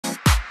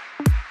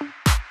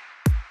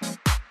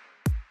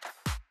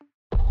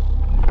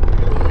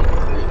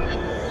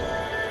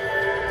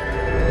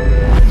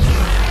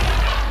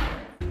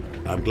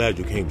I'm glad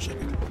you came,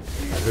 Shepard.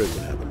 I heard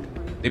what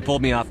happened. They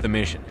pulled me off the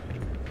mission.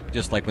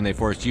 Just like when they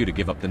forced you to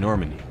give up the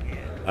Normandy.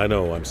 I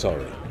know, I'm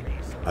sorry.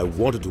 I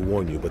wanted to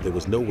warn you, but there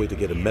was no way to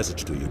get a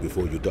message to you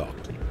before you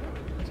docked.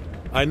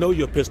 I know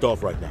you're pissed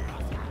off right now,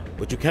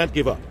 but you can't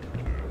give up.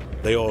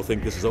 They all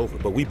think this is over,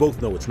 but we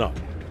both know it's not.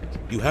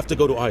 You have to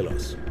go to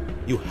Ilos.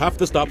 You have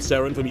to stop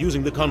Saren from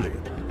using the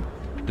conduit.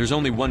 There's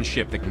only one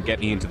ship that can get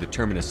me into the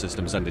Terminus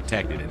systems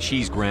undetected, and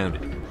she's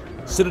grounded.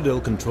 Citadel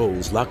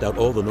controls locked out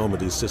all the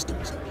Normandy's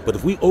systems, but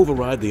if we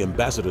override the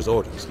Ambassador's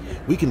orders,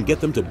 we can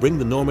get them to bring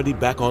the Normandy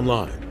back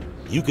online.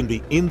 You can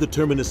be in the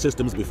Terminus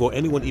systems before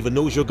anyone even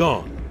knows you're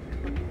gone.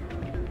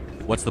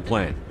 What's the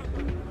plan?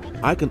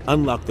 I can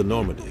unlock the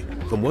Normandy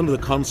from one of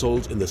the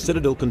consoles in the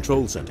Citadel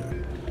Control Center.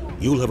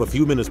 You'll have a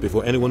few minutes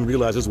before anyone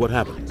realizes what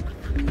happened.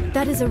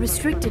 That is a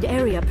restricted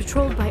area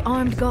patrolled by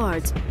armed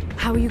guards.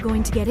 How are you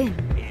going to get in?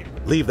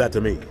 Leave that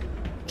to me.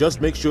 Just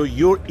make sure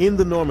you're in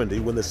the Normandy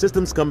when the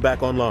systems come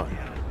back online.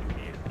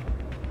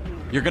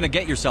 You're gonna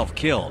get yourself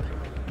killed.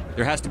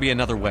 There has to be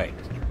another way.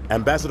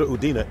 Ambassador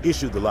Udina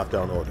issued the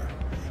lockdown order.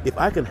 If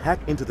I can hack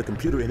into the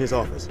computer in his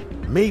office,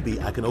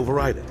 maybe I can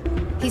override it.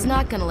 He's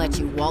not gonna let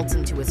you waltz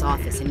into his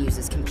office and use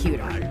his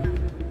computer.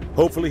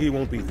 Hopefully he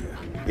won't be there.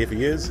 If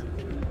he is,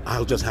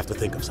 I'll just have to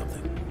think of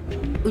something.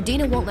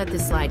 Udina won't let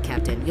this slide,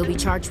 Captain. You'll be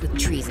charged with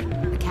treason,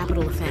 a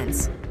capital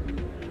offense.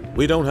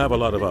 We don't have a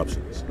lot of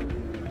options.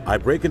 I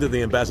break into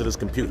the Ambassador's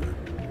computer,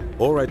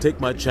 or I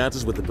take my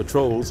chances with the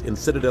patrols in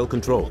Citadel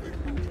Control.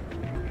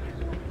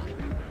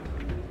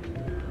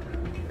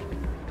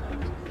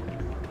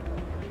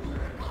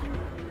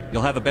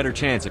 You'll have a better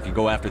chance if you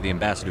go after the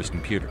Ambassador's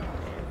computer.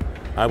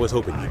 I was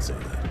hoping you'd say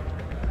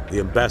that. The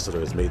Ambassador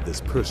has made this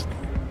personal.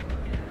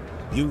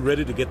 You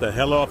ready to get the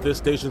hell off this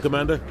station,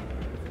 Commander?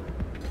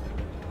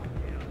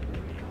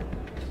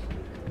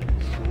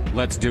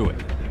 Let's do it.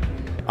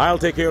 I'll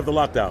take care of the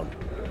lockdown.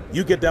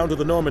 You get down to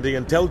the Normandy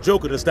and tell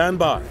Joker to stand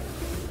by.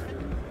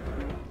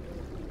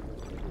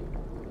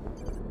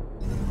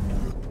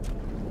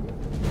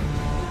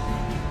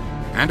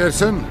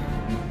 Anderson,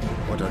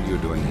 what are you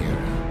doing here?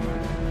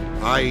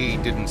 I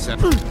didn't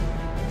send...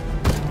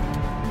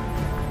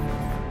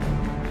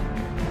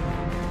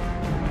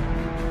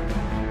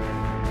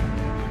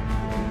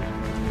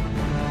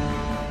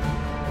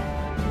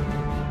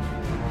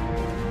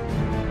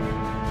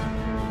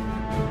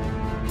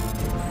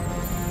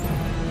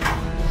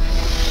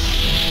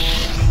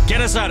 Get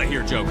us out of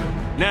here, Joker.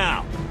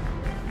 Now!